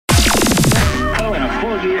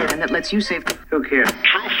4 gear, and that lets you save. Who cares?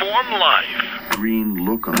 True Form Life. Green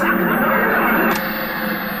lookum.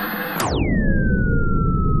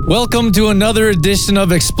 Welcome to another edition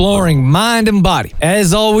of Exploring Mind and Body.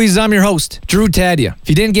 As always, I'm your host, Drew Tadia. If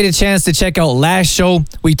you didn't get a chance to check out last show,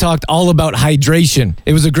 we talked all about hydration.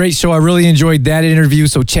 It was a great show. I really enjoyed that interview,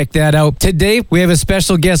 so check that out. Today, we have a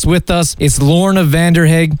special guest with us. It's Lorna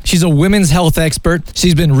Vanderhaeg. She's a women's health expert.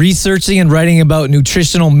 She's been researching and writing about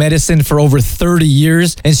nutritional medicine for over 30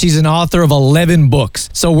 years, and she's an author of 11 books.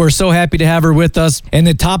 So we're so happy to have her with us. And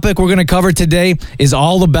the topic we're going to cover today is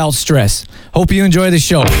all about stress. Hope you enjoy the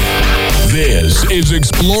show. This is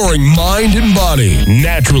Exploring Mind and Body.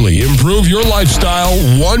 Naturally improve your lifestyle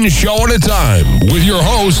one show at a time with your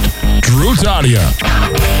host, Drew Tadia.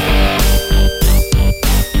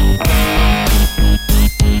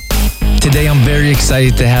 Today, I'm very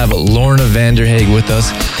excited to have Lorna Vanderhaeg with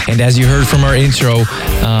us. And as you heard from our intro,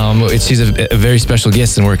 she's a very special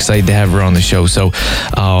guest, and we're excited to have her on the show. So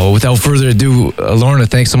without further ado, Lorna,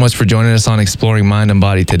 thanks so much for joining us on Exploring Mind and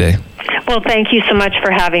Body today. Well, thank you so much for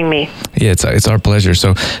having me. Yeah, it's our pleasure.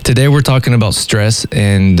 So today we're talking about stress,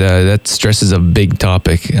 and that stress is a big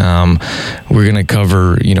topic. We're going to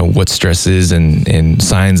cover, what stress is and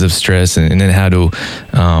signs of stress, and then how to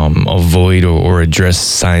avoid or address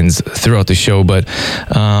signs throughout the show. But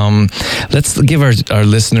let's give our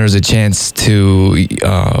listeners a chance to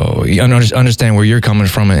understand where you're coming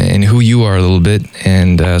from and who you are a little bit,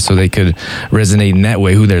 and so they could resonate in that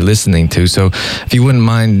way, who they're listening to. So if you wouldn't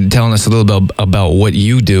mind telling us a little bit about what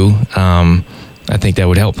you do, I think that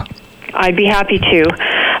would help. I'd be happy to.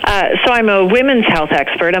 So I'm a women's health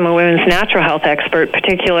expert. I'm a women's natural health expert,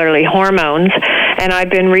 particularly hormones. And I've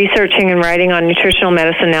been researching and writing on nutritional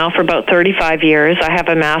medicine now for about 35 years. I have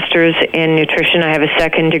a master's in nutrition. I have a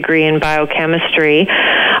second degree in biochemistry.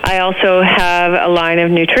 I also have a line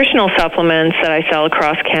of nutritional supplements that I sell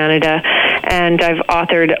across Canada. And I've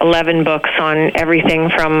authored 11 books on everything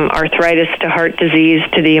from arthritis to heart disease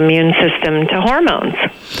to the immune system to hormones.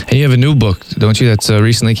 And you have a new book, don't you, that's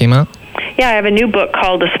recently came out? Yeah, I have a new book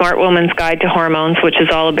called The Smart Woman's Guide to Hormones, which is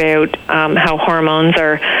all about how hormones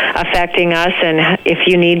are affecting us, and if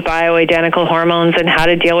you need bioidentical hormones, and how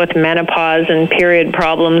to deal with menopause and period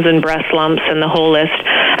problems and breast lumps and the whole list.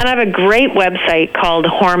 And I have a great website called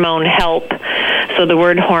Hormone Help. So the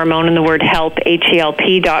word hormone and the word help,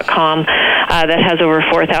 HELP.com, that has over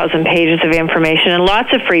 4,000 pages of information and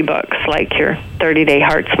lots of free books like your 30-Day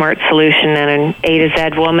Heart Smart Solution and an A to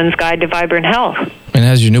Z Woman's Guide to Vibrant Health. And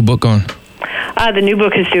how's your new book going? The new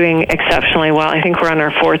book is doing exceptionally well. I think we're on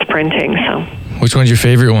our 4th printing. So, which one's your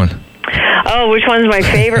favorite one? Oh, which one's my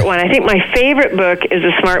favorite one? I think my favorite book is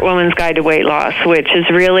The Smart Woman's Guide to Weight Loss, which is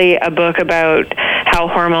really a book about how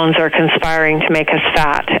hormones are conspiring to make us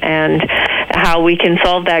fat and how we can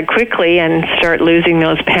solve that quickly and start losing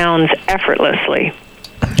those pounds effortlessly.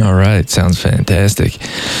 All right, sounds fantastic.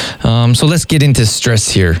 So let's get into stress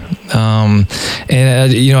here.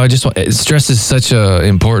 Stress is such a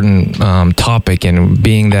important topic, and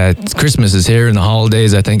being that Christmas is here and the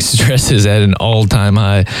holidays, I think stress is at an all-time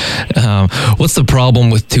high. What's the problem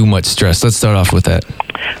with too much stress? Let's start off with that.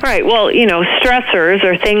 Right. Well, stressors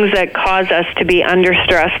are things that cause us to be under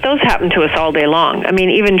stress. Those happen to us all day long. I mean,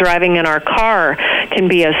 even driving in our car can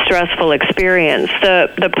be a stressful experience.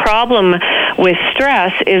 The problem with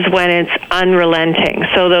stress is when it's unrelenting.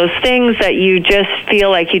 So those things that you just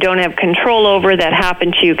feel like you don't have control over that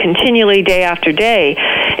happen to you continually day after day,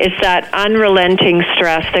 it's that unrelenting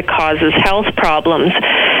stress that causes health problems.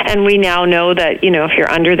 And we now know that, if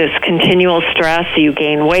you're under this continual stress, you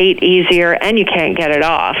gain weight easier and you can't get it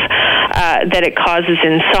off. That it causes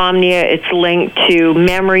insomnia. It's linked to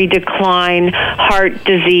memory decline, heart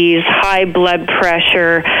disease, high blood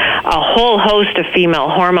pressure, a whole host of female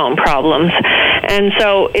hormone problems. And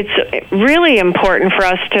so it's really important for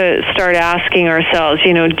us to start asking ourselves,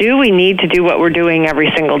 do we need to do what we're doing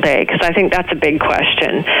every single day? Because I think that's a big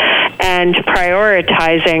question. And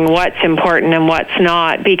prioritizing what's important and what's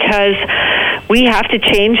not, because we have to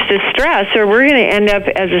change the stress or we're going to end up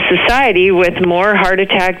as a society with more heart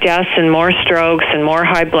attack deaths and more strokes and more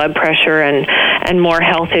high blood pressure and more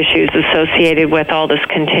health issues associated with all this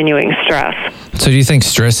continuing stress. So do you think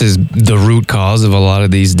stress is the root cause of a lot of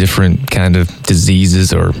these different kind of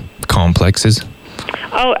diseases or complexes?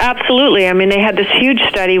 Oh, absolutely. I mean, they had this huge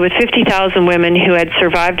study with 50,000 women who had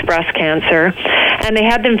survived breast cancer, and they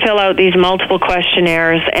had them fill out these multiple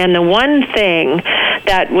questionnaires. And the one thing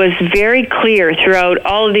that was very clear throughout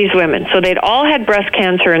all of these women, so they'd all had breast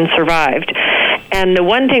cancer and survived, and the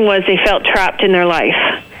one thing was they felt trapped in their life.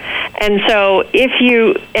 And so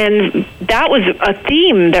and that was a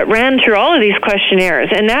theme that ran through all of these questionnaires,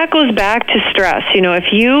 and that goes back to stress.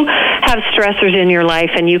 If you have stressors in your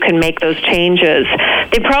life and you can make those changes,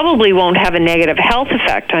 they probably won't have a negative health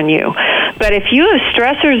effect on you. But if you have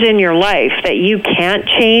stressors in your life that you can't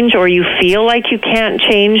change, or you feel like you can't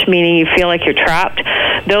change, meaning you feel like you're trapped,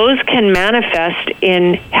 those can manifest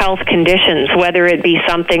in health conditions, whether it be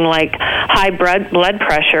something like high blood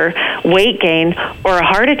pressure, weight gain, or a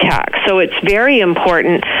heart attack. So it's very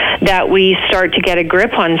important that we start to get a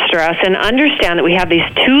grip on stress and understand that we have these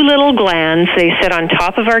two little glands. They sit on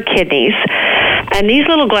top of our kidneys, and these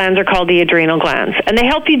little glands are called the adrenal glands, and they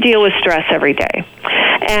help you deal with stress every day.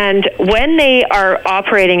 And when they are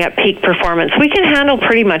operating at peak performance, we can handle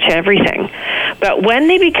pretty much everything. But when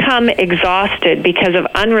they become exhausted because of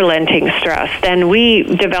unrelenting stress, then we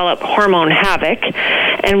develop hormone havoc,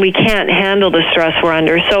 and we can't handle the stress we're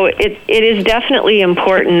under. So it is definitely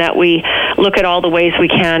important that we look at all the ways we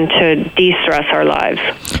can to de-stress our lives.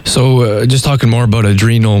 So just talking more about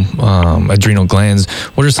adrenal glands,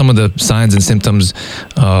 what are some of the signs and symptoms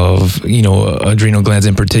of, adrenal glands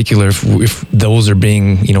in particular, if those are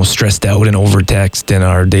being, stressed out and overtaxed in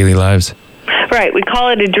our daily lives? Right. We call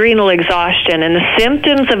it adrenal exhaustion. And the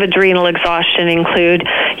symptoms of adrenal exhaustion include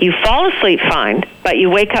you fall asleep fine, but you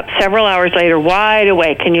wake up several hours later wide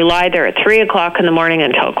awake, and you lie there at 3 o'clock in the morning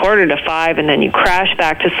until 4:45, and then you crash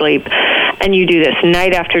back to sleep, and you do this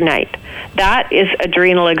night after night. That is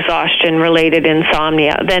adrenal exhaustion-related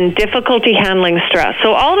insomnia. Then difficulty handling stress.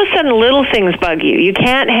 So all of a sudden, little things bug you. You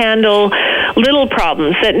can't handle little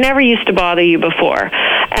problems that never used to bother you before.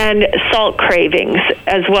 And salt cravings,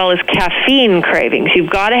 as well as caffeine cravings. You've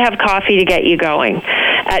got to have coffee to get you going.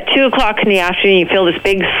 At 2 o'clock in the afternoon, you feel this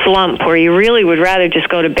big slump where you really would rather just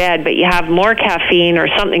go to bed, but you have more caffeine or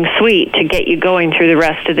something sweet to get you going through the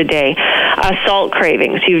rest of the day. Salt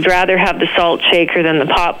cravings. You'd rather have the salt shaker than the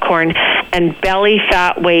popcorn. And belly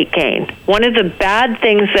fat, weight gain. One of the bad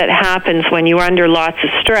things that happens when you are under lots of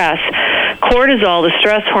stress, cortisol, the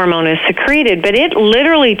stress hormone, is secreted, but it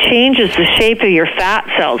literally changes the shape of your fat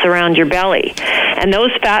cells around your belly. And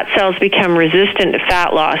those fat cells become resistant to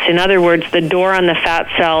fat loss. In other words, the door on the fat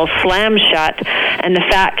cell slams shut, and the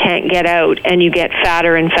fat can't get out, and you get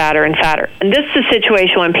fatter and fatter and fatter. And this is a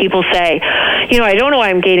situation when people say, I don't know why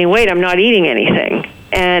I'm gaining weight, I'm not eating anything.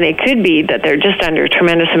 And it could be that they're just under a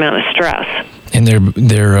tremendous amount of stress. And their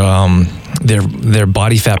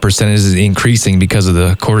body fat percentage is increasing because of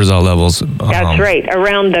the cortisol levels. That's right,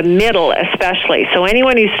 around the middle especially. So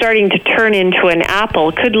anyone who's starting to turn into an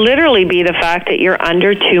apple could literally be the fact that you're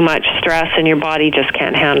under too much stress and your body just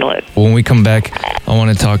can't handle it. When we come back, I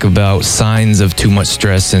want to talk about signs of too much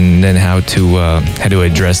stress and then how to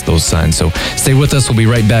address those signs. So stay with us. We'll be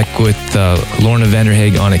right back with Lorna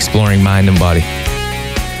Vanderhaeg on Exploring Mind and Body.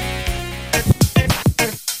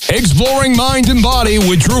 Exploring Mind and Body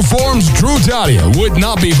with True Form's Drew Tadia would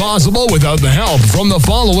not be possible without the help from the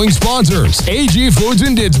following sponsors: AG Foods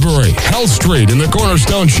in Didsbury, Health Street in the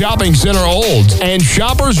Cornerstone Shopping Center Olds, and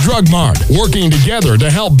Shoppers Drug Mart, working together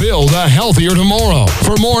to help build a healthier tomorrow.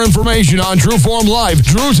 For more information on True Form Life,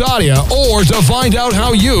 Drew Tadia, or to find out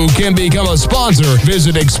how you can become a sponsor,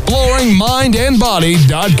 visit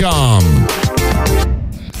exploringmindandbody.com.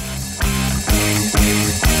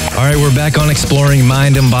 All right, we're back on Exploring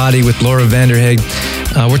Mind and Body with Laura Vanderhaeg.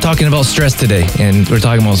 We're talking about stress today, and we're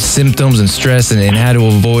talking about symptoms and stress and how to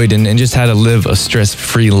avoid and just how to live a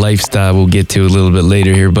stress-free lifestyle. We'll get to a little bit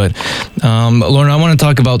later here. But, Lauren, I want to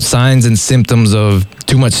talk about signs and symptoms of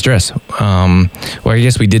too much stress. Well, I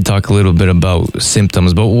guess we did talk a little bit about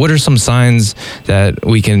symptoms, but what are some signs that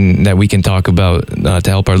we can talk about to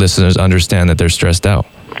help our listeners understand that they're stressed out?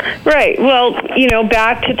 Right. Well,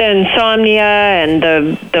 back to the insomnia and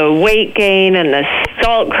the weight gain and the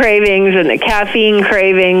salt cravings and the caffeine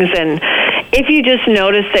cravings, and if you just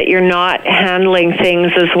notice that you're not handling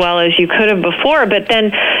things as well as you could have before. But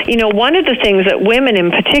then, one of the things that women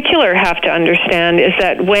in particular have to understand is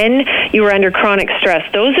that when you are under chronic stress,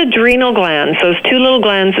 those adrenal glands, those two little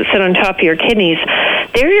glands that sit on top of your kidneys,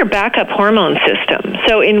 they're your backup hormone system.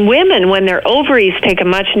 So in women, when their ovaries take a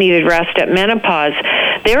much-needed rest at menopause,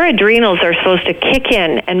 their adrenals are supposed to kick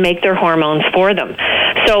in and make their hormones for them.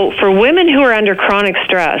 So for women who are under chronic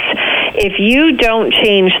stress, if you don't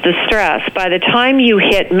change the stress, by the time you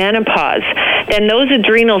hit menopause, then those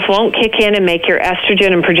adrenals won't kick in and make your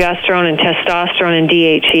estrogen and progesterone and testosterone and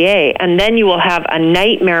DHEA, and then you will have a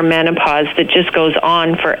nightmare menopause that just goes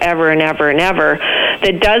on forever and ever and ever,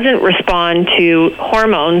 that doesn't respond to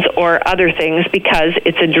hormones or other things because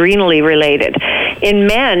it's adrenally related. In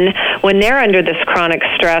men, when they're under this chronic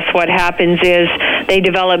stress, what happens is they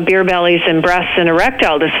develop beer bellies and breasts and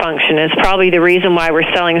erectile dysfunction. It's probably the reason why we're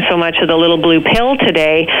selling so much of the little blue pill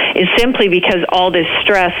today, is simply because all this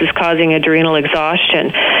stress is causing adrenal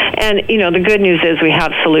exhaustion. And, the good news is we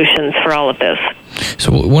have solutions for all of this.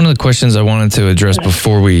 So one of the questions I wanted to address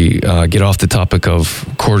before we get off the topic of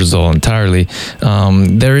cortisol entirely,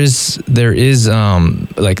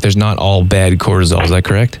 there's not all bad cortisol. Is that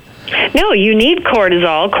correct? No, you need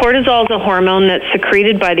cortisol. Cortisol is a hormone that's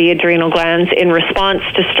secreted by the adrenal glands in response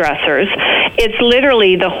to stressors. It's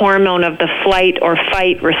literally the hormone of the flight or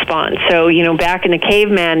fight response. So, back in the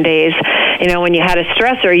caveman days, when you had a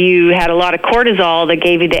stressor, you had a lot of cortisol that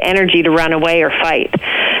gave you the energy to run away or fight.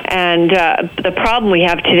 And the problem we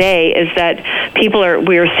have today is that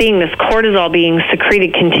we are seeing this cortisol being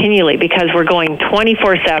secreted continually because we're going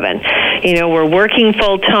 24/7. We're working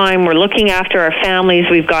full time. We're looking after our families.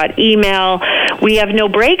 We've got email. We have no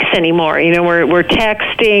breaks anymore. We're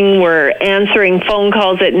texting. We're answering phone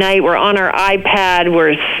calls at night. We're on our iPad.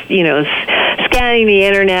 We're, scanning the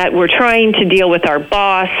internet. We're trying to deal with our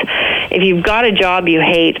boss. If you've got a job you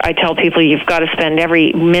hate, I tell people you've got to spend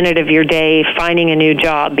every minute of your day finding a new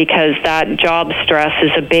job, because that job stress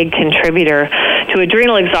is a big contributor to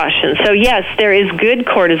adrenal exhaustion. So yes, there is good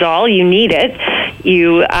cortisol. You need it.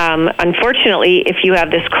 Unfortunately, if you have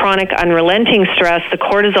this chronic unrelenting stress, the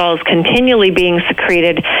cortisol is continually being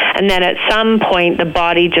secreted, and then at some point the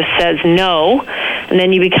body just says no, and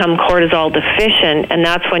then you become cortisol deficient, and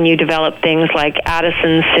that's when you develop things like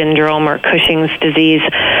Addison's syndrome or Cushing's disease.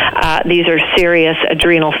 These are serious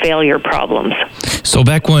adrenal failure problems. So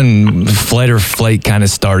back when flight or flight kind of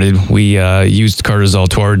started, we used cortisol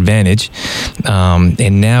to our advantage,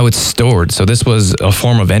 and now it's stored. So this was a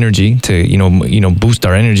form of energy to boost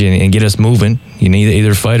our energy and get us moving. You need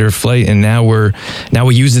either fight or flight, and now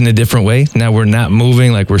we use it in a different way. Now we're not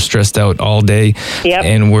moving, like we're stressed out all day,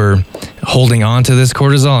 and we're holding on to this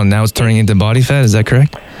cortisol, and now it's turning into body fat. Is that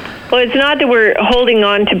correct? Well, it's not that we're holding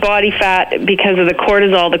on to body fat because of the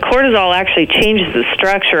cortisol. The cortisol actually changes the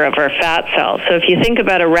structure of our fat cells. So if you think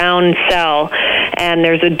about a round cell and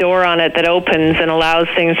there's a door on it that opens and allows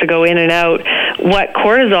things to go in and out, what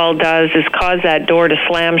cortisol does is cause that door to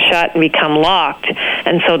slam shut and become locked.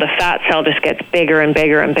 And so the fat cell just gets bigger and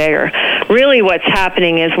bigger and bigger. Really what's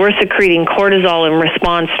happening is we're secreting cortisol in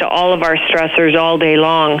response to all of our stressors all day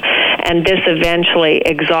long. And this eventually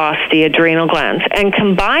exhausts the adrenal glands. And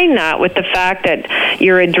combine that with the fact that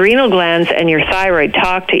your adrenal glands and your thyroid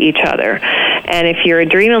talk to each other. And if your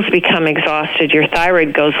adrenals become exhausted, your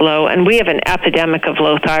thyroid goes low. And we have an epidemic of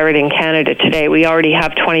low thyroid in Canada today. We already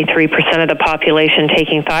have 23% of the population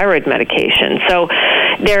taking thyroid medication. So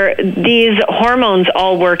these hormones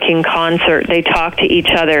all work in concert. They talk to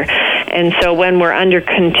each other. And so when we're under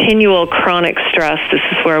continual chronic stress, this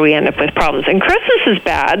is where we end up with problems. And Christmas is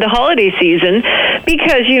bad, the holiday season,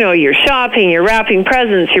 because, you're shopping, you're wrapping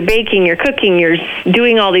presents, you're baking, you're cooking, you're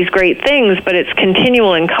doing all these great things, but it's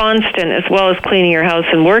continual and constant, as well as cleaning your house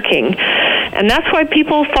and working. And that's why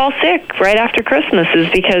people fall sick right after Christmas, is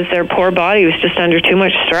because their poor body was just under too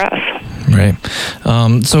much stress. Right.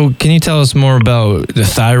 So can you tell us more about the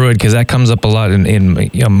thyroid? Because that comes up a lot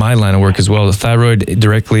in my line of work as well. The thyroid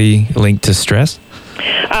directly linked to stress?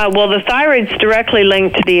 Well, the thyroid's directly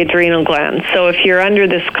linked to the adrenal glands. So if you're under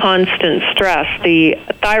this constant stress, the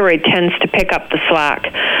thyroid tends to pick up the slack.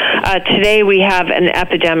 Today we have an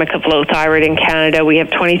epidemic of low thyroid in Canada. We have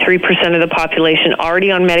 23% of the population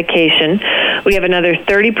already on medication. We have another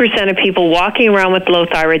 30% of people walking around with low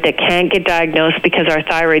thyroid that can't get diagnosed because our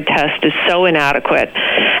thyroid test is so inadequate.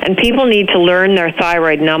 And people need to learn their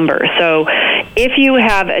thyroid number. So if you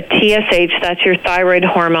have a TSH, that's your thyroid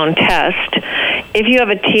hormone test, if you have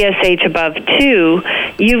a TSH above 2,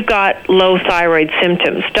 you've got low thyroid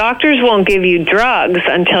symptoms. Doctors won't give you drugs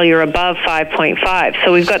until you're above 5.5.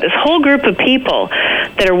 So we've got this whole group of people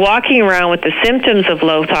that are walking around with the symptoms of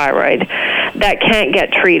low thyroid that can't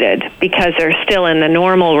get treated because they're still in the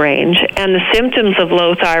normal range. And the symptoms of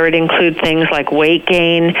low thyroid include things like weight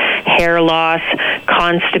gain, hair loss,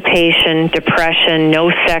 constipation, depression,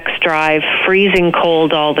 no sex drive, freezing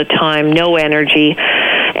cold all the time, no energy.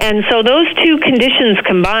 And so those two conditions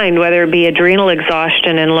combined, whether it be adrenal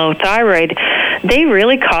exhaustion and low thyroid, they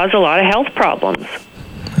really cause a lot of health problems.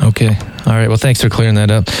 Okay. All right. Well, thanks for clearing that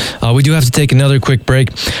up. We do have to take another quick break,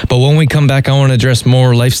 but when we come back, I want to address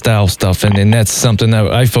more lifestyle stuff, and that's something that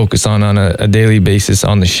I focus on a daily basis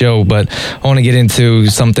on the show. But I want to get into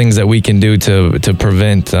some things that we can do to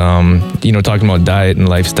prevent, talking about diet and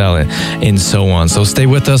lifestyle and so on. So stay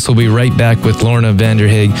with us. We'll be right back with Lorna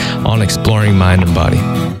Vanderhaeg on Exploring Mind and Body.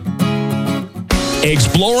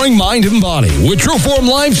 Exploring Mind and Body with Trueform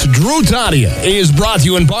Life's Drew Tadia is brought to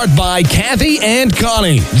you in part by Kathy and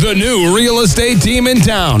Connie, the new real estate team in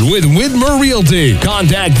town with Widmer Realty.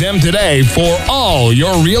 Contact them today for all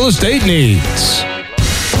your real estate needs.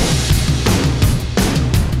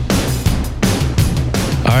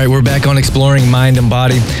 All right, we're back on Exploring Mind and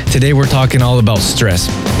Body. Today we're talking all about stress.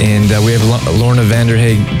 And we have Lorna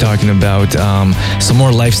Vanderhaeg talking about some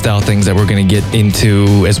more lifestyle things that we're going to get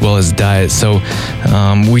into, as well as diet. So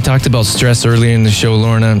we talked about stress earlier in the show,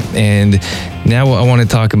 Lorna, and now I want to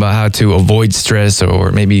talk about how to avoid stress,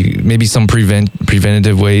 or maybe some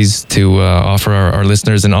preventative ways to offer our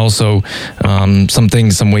listeners, and also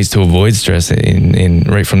some ways to avoid stress in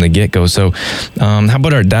right from the get-go. So how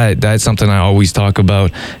about our diet? Diet's something I always talk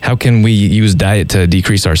about. How can we use diet to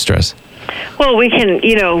decrease our stress? Well, we can,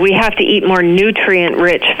 we have to eat more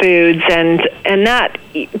nutrient-rich foods, and that,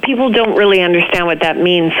 people don't really understand what that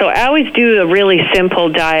means. So I always do a really simple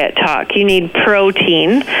diet talk. You need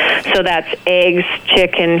protein, so that's eggs,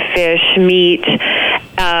 chicken, fish, meat,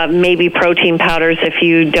 maybe protein powders if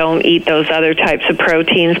you don't eat those other types of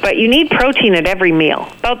proteins. But you need protein at every meal,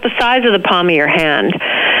 about the size of the palm of your hand.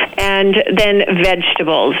 And then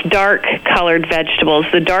vegetables, dark-colored vegetables.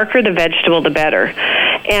 The darker the vegetable, the better.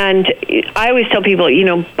 And I always tell people,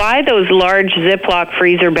 buy those large Ziploc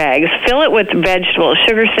freezer bags, fill it with vegetables,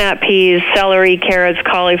 sugar snap peas, celery, carrots,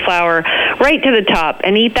 cauliflower, right to the top,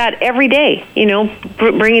 and eat that every day.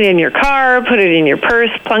 Bring it in your car, put it in your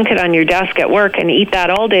purse, plunk it on your desk at work, and eat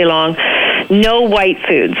that all day long. No white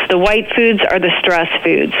foods. The white foods are the stress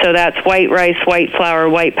foods. So that's white rice, white flour,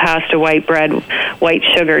 white pasta, white bread, white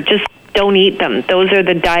sugar. Just don't eat them. Those are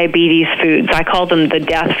the diabetes foods. I call them the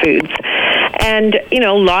death foods. And,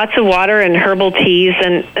 lots of water and herbal teas.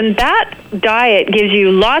 And that diet gives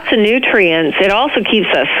you lots of nutrients. It also keeps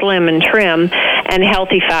us slim and trim, and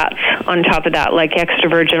healthy fats on top of that, like extra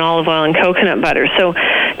virgin olive oil and coconut butter. So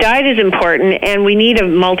diet is important, and we need a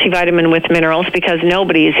multivitamin with minerals because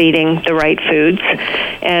nobody is eating the right foods.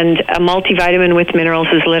 And a multivitamin with minerals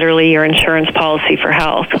is literally your insurance policy for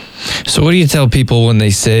health. So what do you tell people when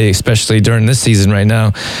they say, especially during this season right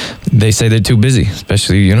now, they say they're too busy,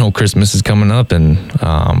 especially, Christmas is coming up and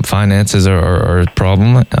finances are a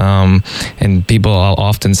problem. And people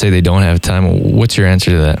often say they don't have time. What's your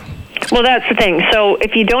answer to that? Well, that's the thing. So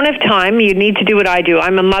if you don't have time, you need to do what I do.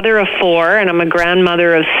 I'm a mother of 4, and I'm a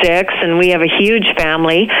grandmother of 6, and we have a huge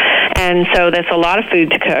family. And so that's a lot of food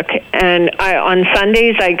to cook. And on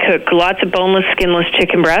Sundays, I cook lots of boneless, skinless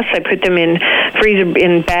chicken breasts. I put them in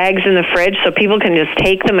bags in the fridge so people can just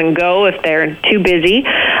take them and go if they're too busy.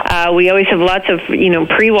 We always have lots of,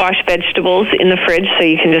 pre-washed vegetables in the fridge so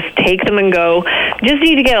you can just take them and go. Just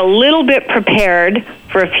need to get a little bit prepared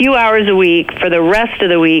for a few hours a week for the rest of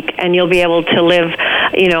the week, and you'll be able to live,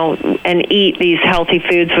 and eat these healthy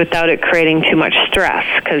foods without it creating too much stress,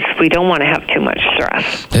 because we don't want to have too much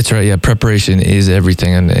stress. That's right. Yeah, preparation is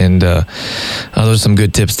everything, and those are some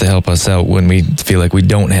good tips to help us out when we feel like we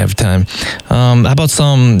don't have time. How about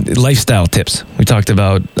some lifestyle tips? We talked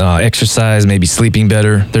about exercise, maybe sleeping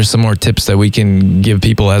better. There's some more tips that we can give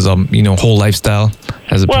people as a whole lifestyle.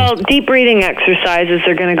 Well, deep breathing exercises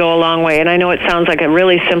are going to go a long way, and I know it sounds like a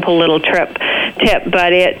really simple little tip,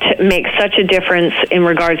 but it makes such a difference in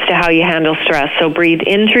regards to how you handle stress. So breathe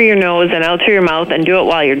in through your nose and out through your mouth, and do it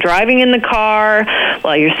while you're driving in the car,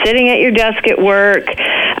 while you're sitting at your desk at work,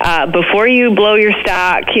 before you blow your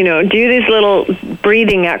stack. Do these little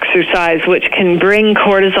breathing exercise, which can bring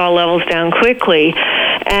cortisol levels down quickly.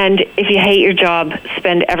 And if you hate your job,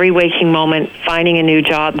 spend every waking moment finding a new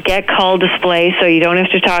job. Get call display so you don't have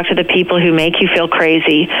to talk to the people who make you feel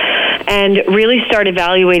crazy. And really start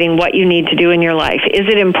evaluating what you need to do in your life. Is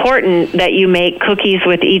it important that you make cookies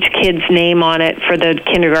with each kid's name on it for the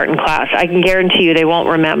kindergarten class? I can guarantee you they won't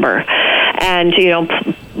remember. And,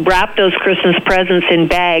 wrap those Christmas presents in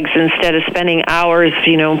bags instead of spending hours,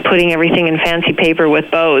 putting everything in fancy paper with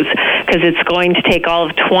bows, because it's going to take all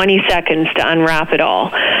of 20 seconds to unwrap it all.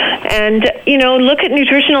 And, look at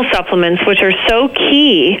nutritional supplements, which are so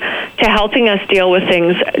key to helping us deal with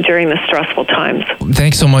things during the stressful times.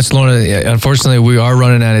 Thanks so much, Lorna. Unfortunately, we are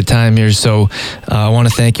running out of time here, so I want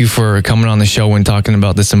to thank you for coming on the show and talking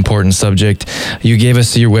about this important subject. You gave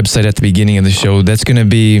us your website at the beginning of the show. That's going to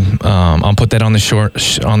be, I'll put that on the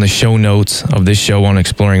show notes of this show on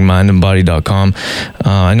exploringmindandbody.com.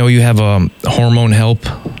 I know you have a hormone help.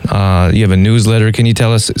 You have a newsletter. Can you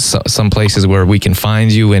tell us some places where we can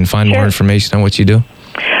find you and find more information on what you do?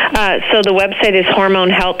 So the website is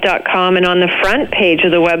hormonehelp.com, and on the front page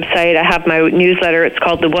of the website, I have my newsletter. It's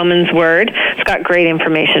called The Woman's Word. It's got great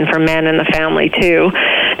information for men and the family, too.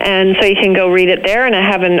 And so you can go read it there, and I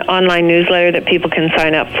have an online newsletter that people can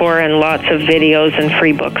sign up for, and lots of videos and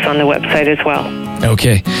free books on the website as well.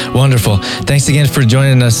 Okay, wonderful. Thanks again for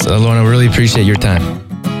joining us, Lorna. Really appreciate your time.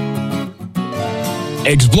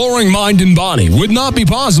 Exploring mind and body would not be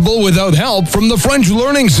possible without help from the French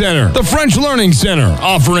Learning Center. The French Learning Center,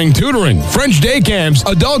 offering tutoring, French day camps,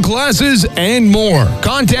 adult classes, and more.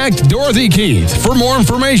 Contact Dorothy Keith for more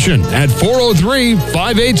information at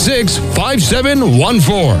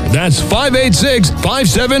 403-586-5714. That's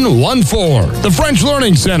 586-5714. The French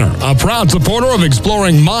Learning Center, a proud supporter of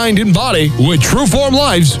exploring mind and body with True Form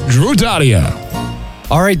Life's Drew Tadia.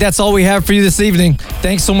 All right, that's all we have for you this evening.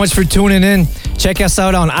 Thanks so much for tuning in. Check us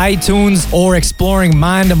out on iTunes or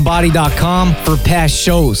exploringmindandbody.com for past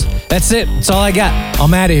shows. That's it. That's all I got.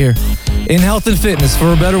 I'm out of here. In health and fitness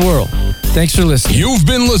for a better world. Thanks for listening. You've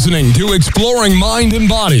been listening to Exploring Mind and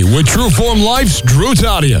Body with True Form Life's Drew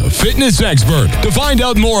Tadia, fitness expert. To find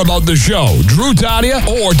out more about the show, Drew Tadia,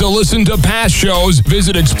 or to listen to past shows,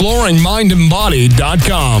 visit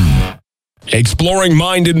exploringmindandbody.com. Exploring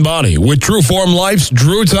Mind and Body with True Form Life's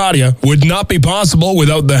Drew Tadia would not be possible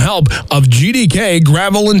without the help of GDK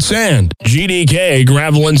Gravel and Sand. GDK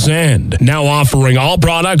Gravel and Sand, now offering all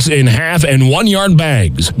products in 1/2 and 1 yard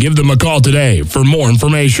bags. Give them a call today for more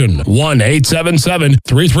information.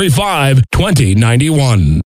 1-877-335-2091.